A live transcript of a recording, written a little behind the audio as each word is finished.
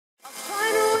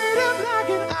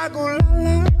I go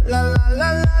la la la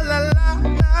la la la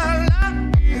la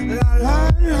la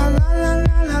la la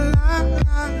la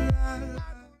la.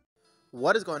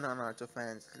 What is going on, Naruto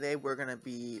fans? Today we're gonna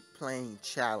be playing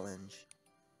challenge.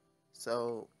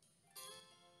 So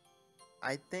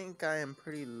I think I am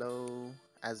pretty low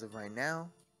as of right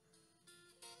now.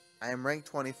 I am ranked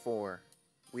 24.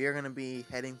 We are gonna be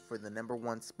heading for the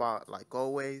 #1 spot like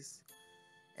always.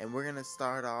 And we're gonna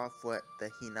start off with the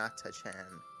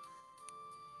Hinata-chan.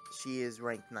 She is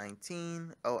ranked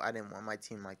 19. Oh, I didn't want my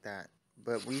team like that.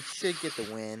 But we should get the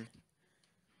win.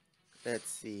 Let's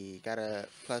see. Got a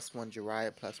 +1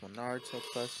 Jiraiya, +1 Naruto,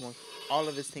 +1. All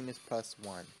of this team is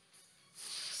 +1.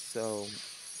 So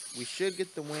we should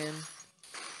get the win.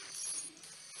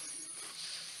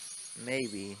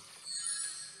 Maybe.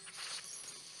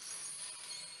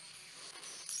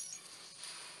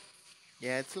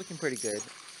 Yeah, it's looking pretty good.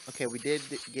 Okay, we did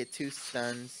get 2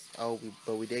 stuns. Oh,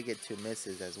 but we did get 2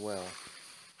 misses as well.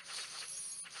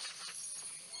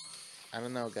 I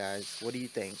don't know, guys. What do you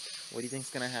think? What do you think's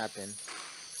gonna happen?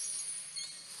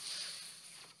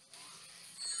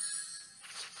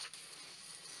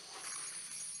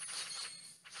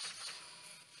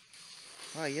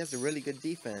 Oh, he has a really good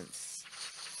defense.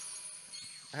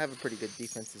 I have a pretty good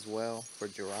defense as well for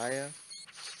Jiraiya.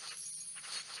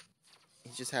 He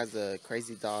just has a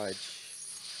crazy dodge,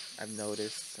 I've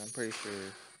noticed. I'm pretty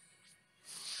sure.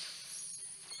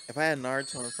 If I had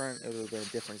Naruto in front, it would have been a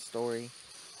different story.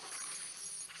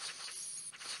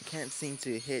 I can't seem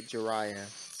to hit Jiraiya.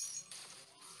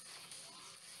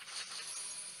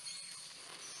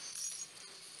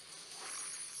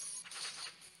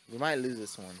 We might lose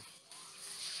this one.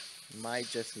 We might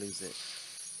just lose it.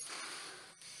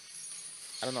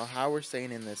 I don't know how we're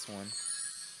staying in this one.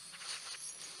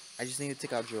 I just need to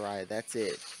take out Jiraiya. That's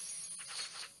it.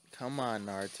 Come on,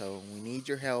 Naruto. We need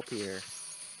your help here.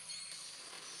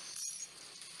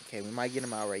 Okay, we might get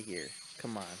him out right here.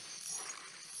 Come on.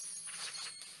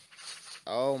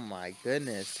 Oh my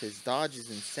goodness. His dodge is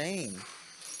insane.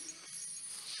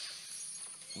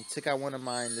 He took out one of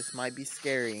mine. This might be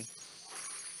scary.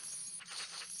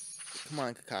 Come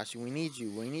on, Kakashi. We need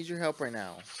you. We need your help right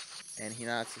now. And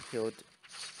Hinata killed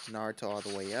Naruto all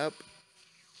the way up.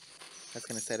 That's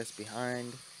going to set us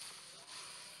behind.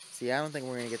 See, I don't think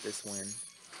we're going to get this win.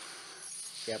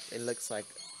 Yep, it looks like,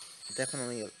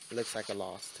 definitely looks like a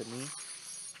loss to me.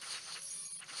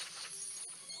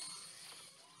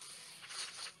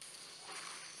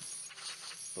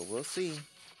 But we'll see.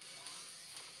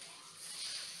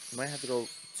 We might have to go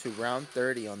to round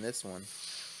 30 on this one.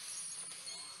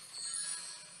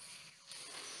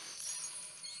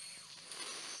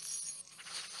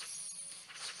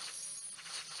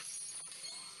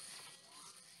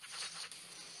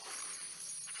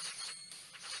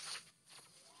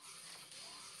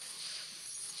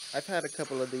 I've had a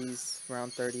couple of these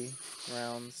round 30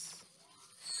 rounds.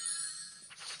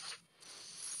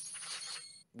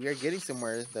 We are getting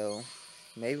somewhere though.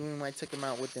 Maybe we might take him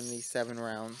out within these 7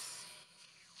 rounds.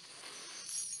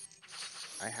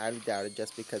 I highly doubt it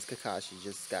just because Kakashi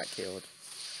just got killed.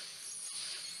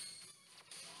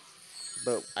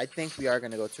 But I think we are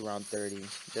going to go to round 30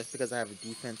 just because I have a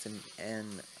defense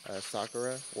and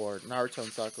Sakura, or Naruto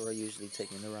and Sakura usually take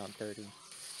me to round 30.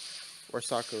 Or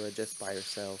Sakura just by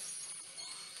herself.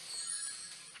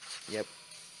 Yep.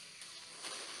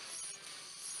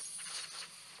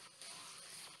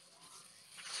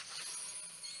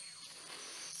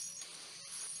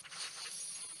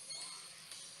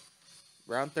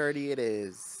 Round 30 it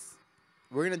is.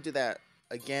 We're going to do that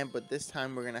again, but this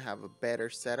time we're going to have a better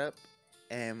setup.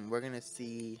 And we're going to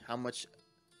see how much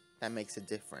that makes a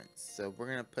difference. So we're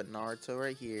going to put Naruto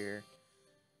right here.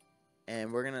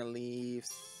 And we're going to leave...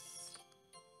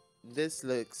 This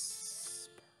looks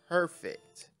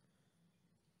perfect.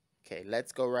 Okay,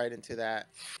 let's go right into that.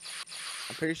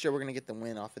 I'm pretty sure we're going to get the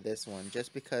win off of this one.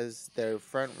 Just because their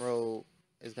front row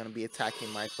is going to be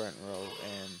attacking my front row.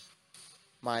 And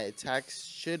my attacks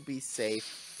should be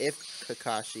safe if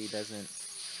Kakashi doesn't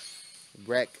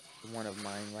wreck one of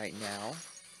mine right now.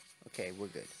 Okay, we're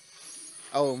good.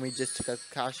 Oh, and we just took a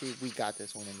Kakashi. We got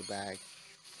this one in the bag.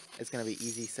 It's going to be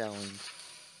easy selling.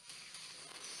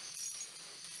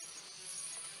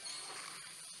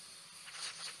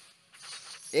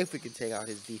 If we can take out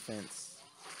his defense.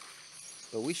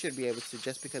 But we should be able to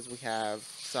just because we have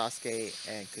Sasuke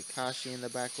and Kakashi in the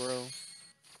back row.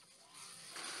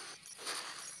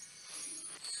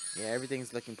 Yeah,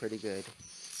 everything's looking pretty good.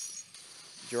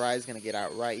 Jiraiya's going to get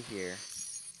out right here.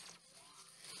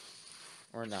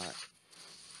 Or not.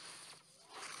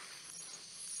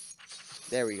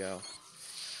 There we go.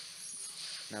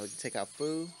 Now we can take out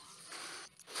Fu.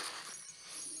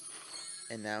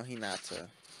 And now Hinata.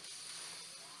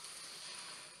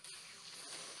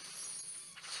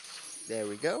 There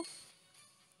we go.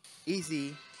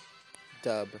 Easy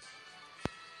dub.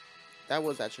 That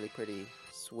was actually pretty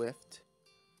swift.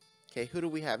 Okay, who do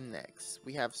we have next?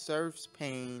 We have Surf's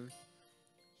Pain.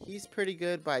 He's pretty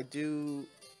good, but I do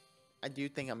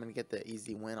think I'm gonna get the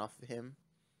easy win off of him.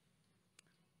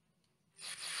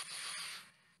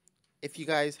 If you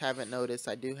guys haven't noticed,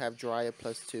 I do have Jiraiya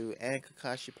 +2 and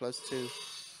Kakashi +2.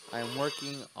 I am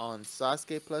working on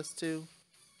Sasuke +2.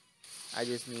 I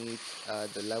just need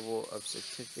the level of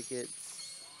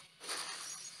certificates.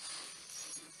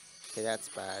 Okay, that's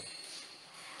bad.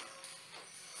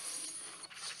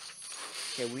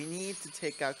 Okay, we need to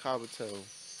take out Kabuto.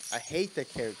 I hate that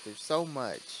character so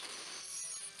much.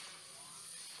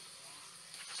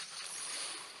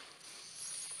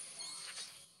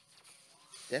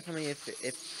 Definitely if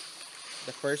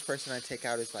the first person I take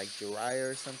out is like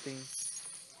Jiraiya or something.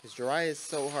 Because Jiraiya is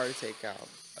so hard to take out.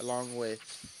 Along with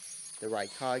the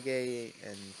Raikage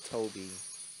and Tobi.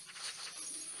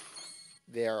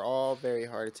 They are all very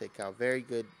hard to take out. Very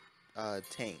good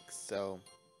tanks. So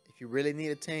if you really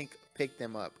need a tank, pick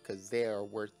them up because they are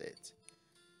worth it.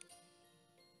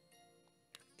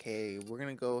 Okay, we're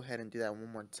going to go ahead and do that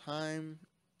one more time.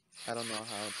 I don't know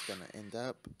how it's going to end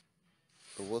up,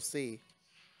 but we'll see.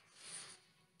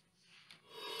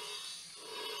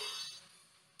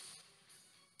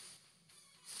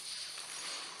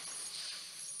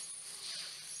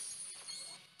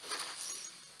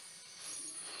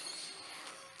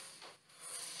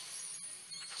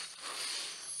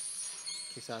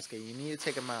 Okay, Sasuke, you need to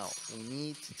take him out. We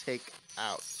need to take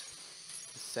out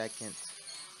the second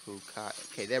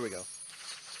Hokage. Okay, there we go.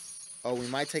 Oh, we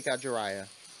might take out Jiraiya.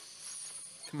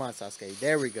 Come on, Sasuke.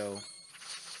 There we go.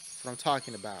 That's what I'm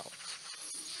talking about.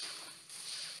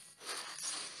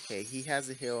 Okay, he has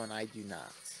a heal and I do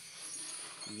not.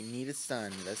 We need a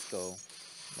stun. Let's go.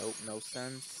 Nope, no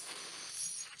stuns.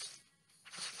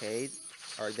 Okay,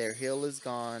 their heal is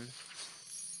gone.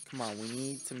 Come on, we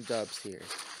need some dubs here.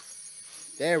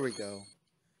 There we go.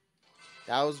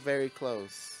 That was very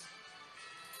close.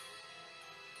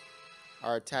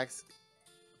 Our attacks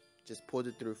just pulled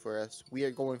it through for us. We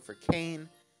are going for Kane.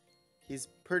 He's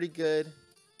pretty good.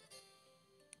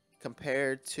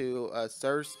 Compared to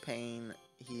Surf's Pain,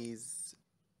 he's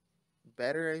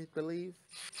better, I believe.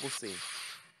 We'll see.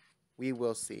 We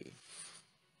will see.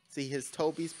 See, his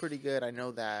Tobi's pretty good. I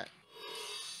know that.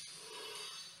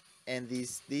 And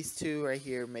these two right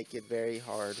here make it very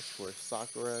hard for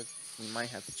Sakura. We might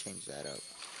have to change that up.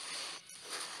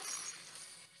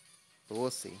 But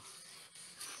we'll see.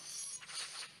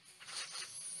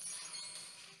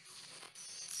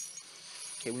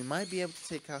 Okay, we might be able to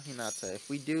take out Hinata. If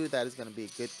we do, that is going to be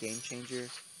a good game changer.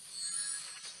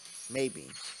 Maybe.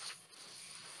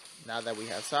 Now that we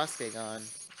have Sasuke gone,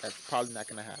 that's probably not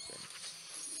going to happen.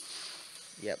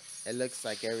 Yep, it looks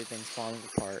like everything's falling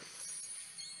apart.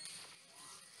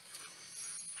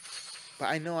 But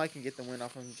I know I can get the win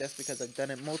off him just because I've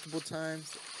done it multiple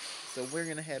times. So we're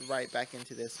going to head right back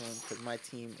into this one because my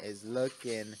team is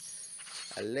looking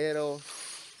a little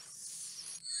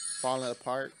falling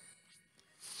apart.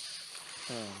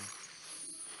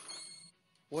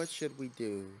 What should we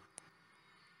do?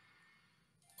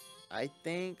 I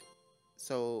think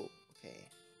so. Okay.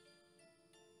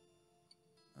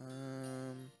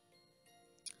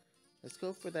 Let's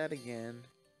go for that again.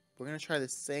 We're gonna try the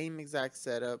same exact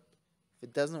setup. If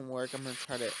it doesn't work, I'm gonna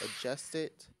try to adjust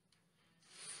it.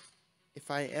 If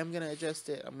I am gonna adjust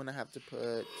it, I'm gonna have to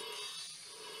put.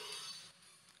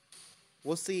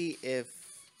 We'll see if.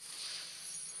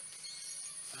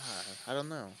 I don't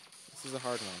know. This is a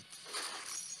hard one.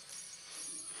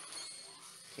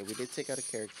 Okay, we did take out a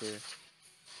character. And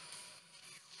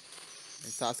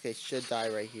Sasuke should die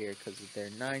right here because of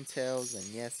their 9 tails. And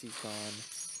yes, he's gone.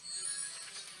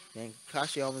 And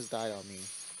Kakashi almost died on me.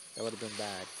 That would have been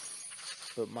bad.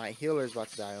 But my healer is about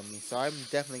to die on me. So I'm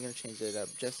definitely going to change it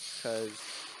up just because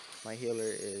my healer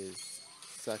is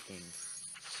sucking.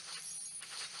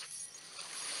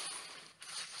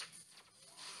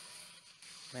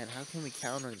 Man, how can we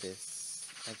counter this?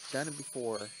 I've done it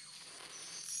before.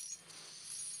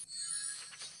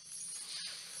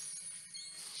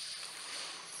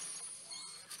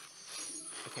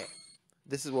 Okay,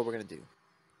 this is what we're going to do.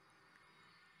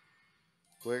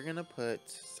 We're going to put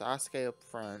Sasuke up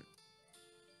front.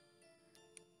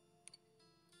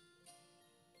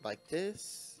 Like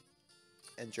this.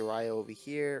 And Jiraiya over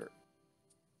here.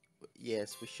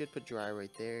 Yes, we should put Jiraiya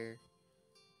right there.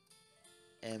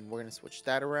 And we're going to switch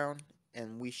that around.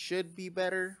 And we should be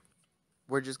better.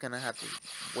 We're just going to have to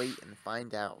wait and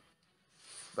find out.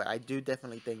 But I do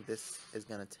definitely think this is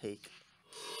going to take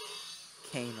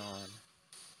Kane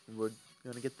on. We're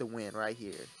going to get the win right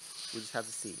here. We just have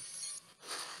to see.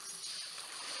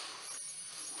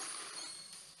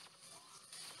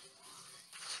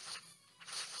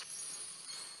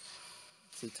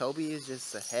 See, Toby is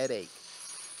just a headache.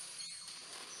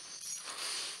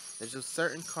 There's just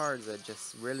certain cards that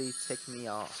just really tick me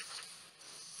off.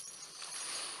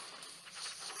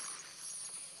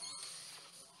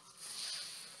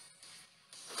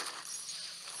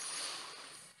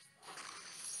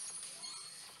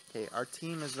 Okay, our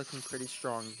team is looking pretty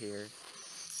strong here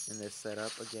in this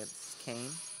setup against Kane.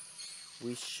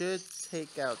 We should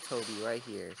take out Toby right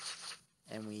here.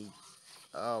 And we...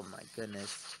 Oh my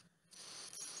goodness.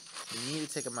 We need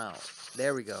to take him out.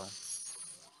 There we go.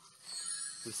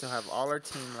 We still have all our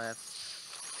team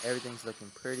left. Everything's looking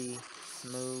pretty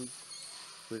smooth.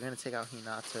 We're going to take out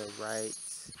Hinata right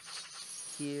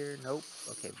here. Nope.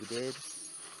 Okay, we did.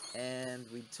 And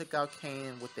we took out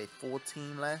Kane with a full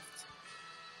team left.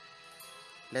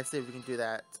 Let's see if we can do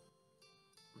that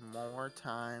more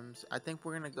times. I think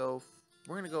we're going to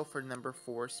go for number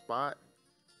 4 spot.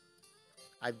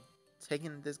 I've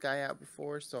taken this guy out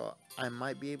before, so I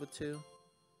might be able to.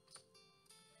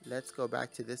 Let's go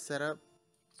back to this setup.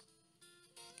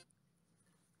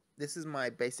 This is my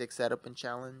basic setup and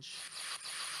challenge.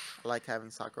 I like having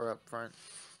Sakura up front,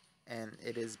 and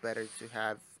it is better to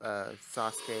have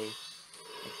Sasuke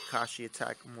and Kakashi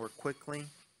attack more quickly.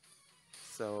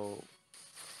 So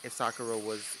if Sakura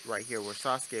was right here where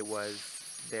Sasuke was,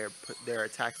 their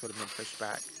attacks would have been pushed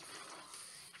back.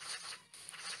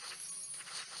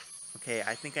 Okay,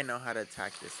 I think I know how to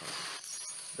attack this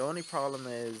one. The only problem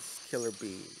is Killer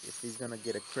B, if he's going to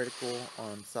get a critical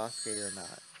on Sasuke or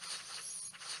not.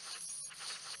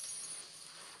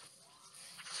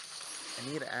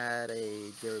 I need to add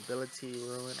a durability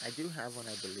ruin. I do have one,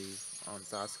 I believe, on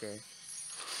Sasuke.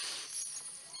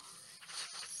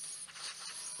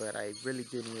 But I really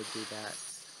do need to do that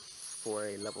for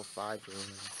a level 5 ruin.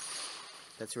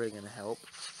 That's really going to help.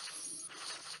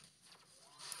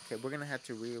 Okay, we're going to have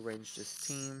to rearrange this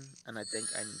team, and I think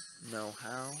I know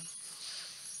how.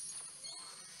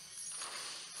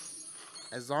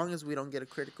 As long as we don't get a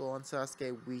critical on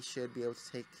Sasuke, we should be able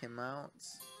to take him out.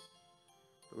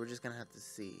 But we're just going to have to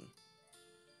see.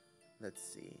 Let's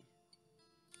see.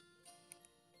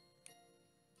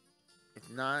 If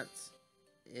not,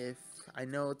 if I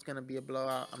know it's going to be a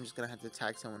blowout, I'm just going to have to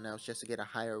attack someone else just to get a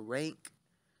higher rank.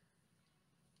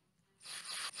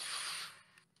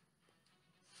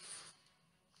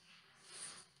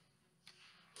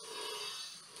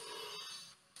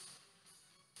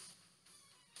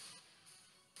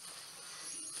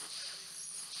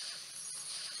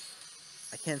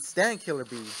 I can't stand Killer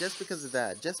B just because of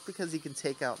that. Just because he can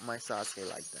take out my Sasuke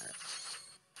like that.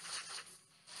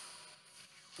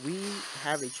 We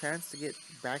have a chance to get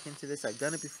back into this. I've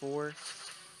done it before.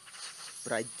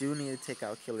 But I do need to take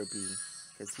out Killer B.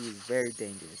 Because he is very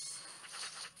dangerous.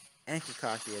 And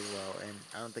Kakashi as well. And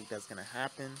I don't think that's going to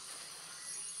happen.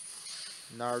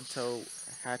 Naruto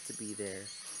had to be there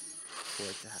for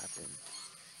it to happen.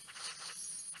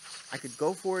 I could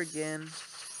go for it again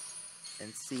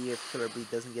and see if Killer B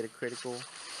doesn't get a critical.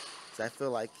 Because I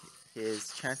feel like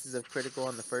his chances of critical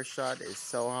on the first shot is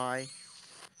so high.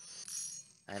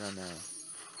 I don't know.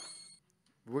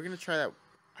 We're going to try that.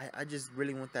 I just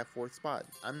really want that 4th spot.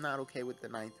 I'm not okay with the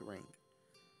 9th rank.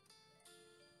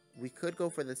 We could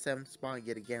go for the 7th spot and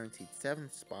get a guaranteed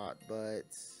 7th spot, but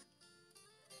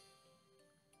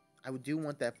I do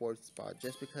want that 4th spot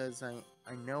just because I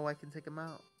know I can take him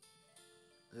out.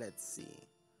 Let's see.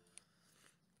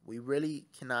 We really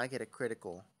cannot get a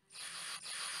critical.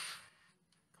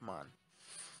 Come on.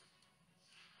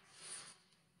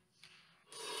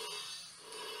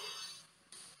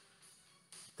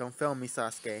 Don't fail me,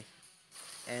 Sasuke.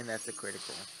 And that's a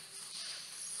critical.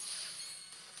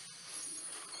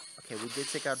 Okay, we did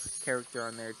take out a character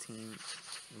on their team.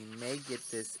 We may get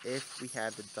this if we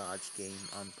have the dodge game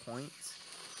on point.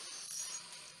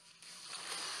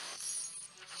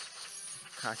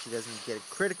 Kashi doesn't get a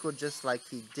critical just like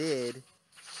he did.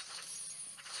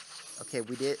 Okay,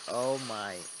 we did. Oh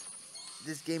my.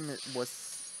 This game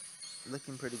was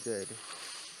looking pretty good.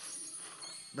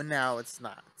 But now it's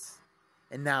not.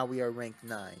 And now we are ranked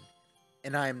 9.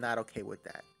 And I am not okay with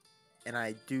that. And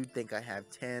I do think I have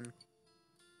 10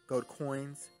 gold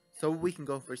coins. So we can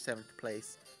go for 7th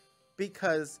place.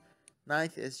 Because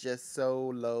 9th is just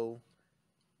so low.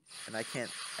 And I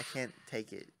can't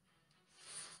take it.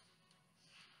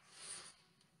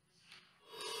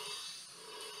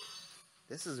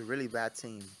 This is a really bad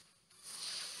team.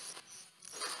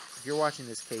 If you're watching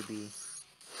this, KB,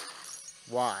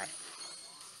 Why?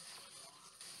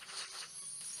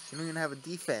 You don't even have a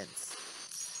defense.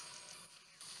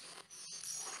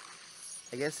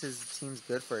 I guess his team's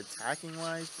good for attacking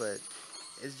wise, but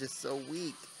it's just so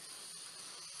weak.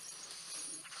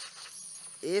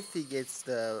 If he gets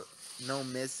the no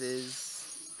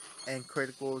misses and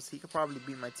criticals, he could probably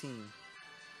beat my team.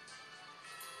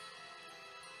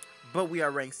 But we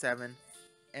are ranked 7.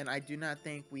 And I do not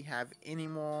think we have any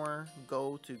more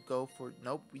gold to go for.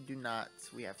 Nope, we do not.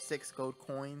 We have 6 gold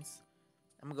coins.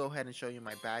 I'm going to go ahead and show you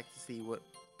my bag to see what,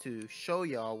 to show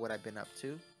y'all what I've been up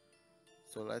to.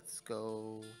 So let's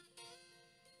go.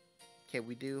 Okay,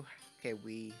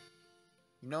 you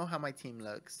know how my team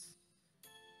looks.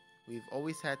 We've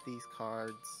always had these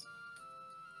cards.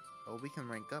 Oh, we can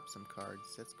rank up some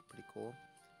cards. That's pretty cool.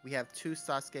 We have 2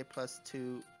 Sasuke plus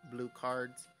 2 blue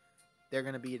cards. They're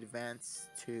going to be advanced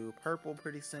to purple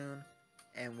pretty soon.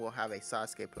 And we'll have a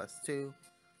Sasuke plus 2.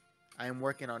 I am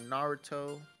working on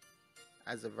Naruto.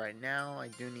 As of right now, I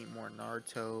do need more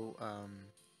Naruto.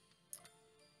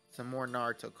 Some more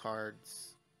Naruto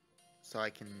cards. So I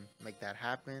can make that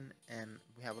happen. And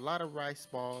we have a lot of rice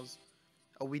balls.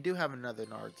 Oh, we do have another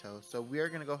Naruto. So we are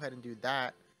going to go ahead and do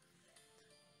that.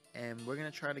 And we're going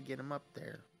to try to get him up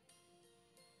there.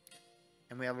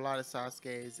 And we have a lot of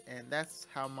Sasuke's. And that's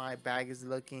how my bag is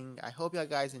looking. I hope y'all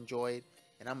guys enjoyed.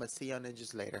 And I'm going to see y'all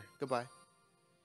ninjas later. Goodbye.